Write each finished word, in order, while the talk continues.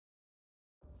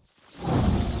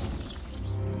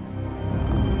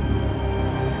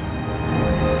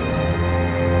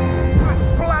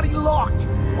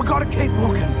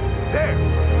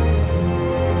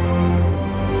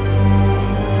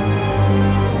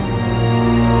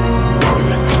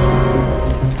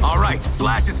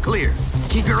clear.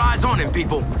 Keep your eyes on him,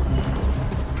 people.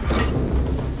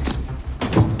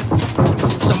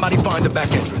 Somebody find the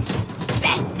back entrance.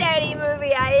 Best dirty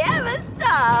movie I ever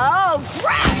saw! Oh,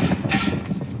 crap!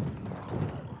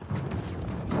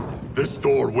 This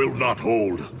door will not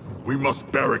hold. We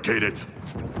must barricade it.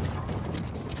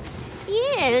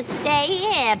 You stay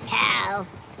here, pal.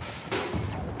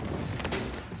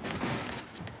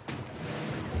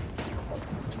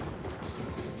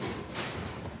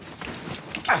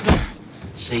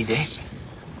 See this?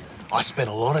 I spent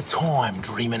a lot of time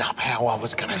dreaming up how I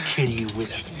was gonna kill you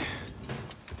with it.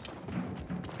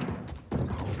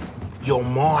 You're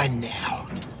mine now,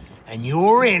 and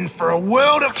you're in for a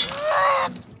world of...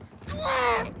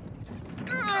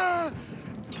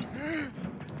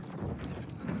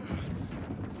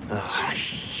 Ah,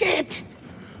 shit!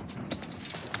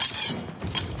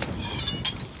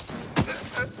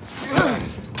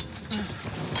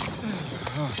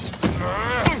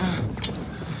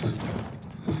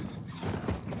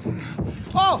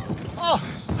 Oh,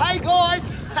 hey guys!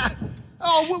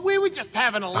 We were just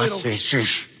having a little...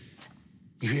 Shush.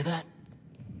 You hear that?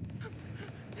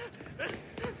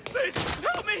 Please,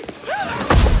 help me!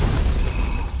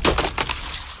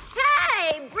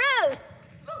 Hey, Bruce!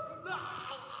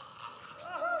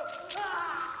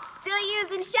 Still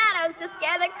using shadows to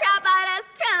scare the crap out of us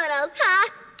criminals, huh?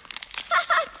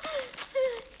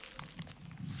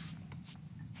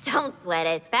 Don't sweat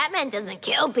it. Batman doesn't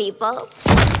kill people.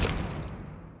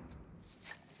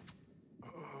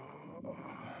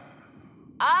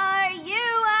 Are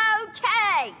you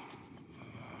okay?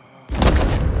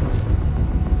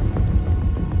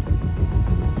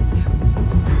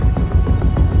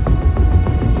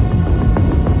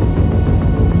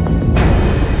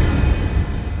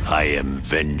 I am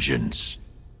vengeance.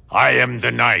 I am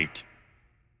the night.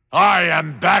 I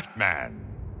am Batman.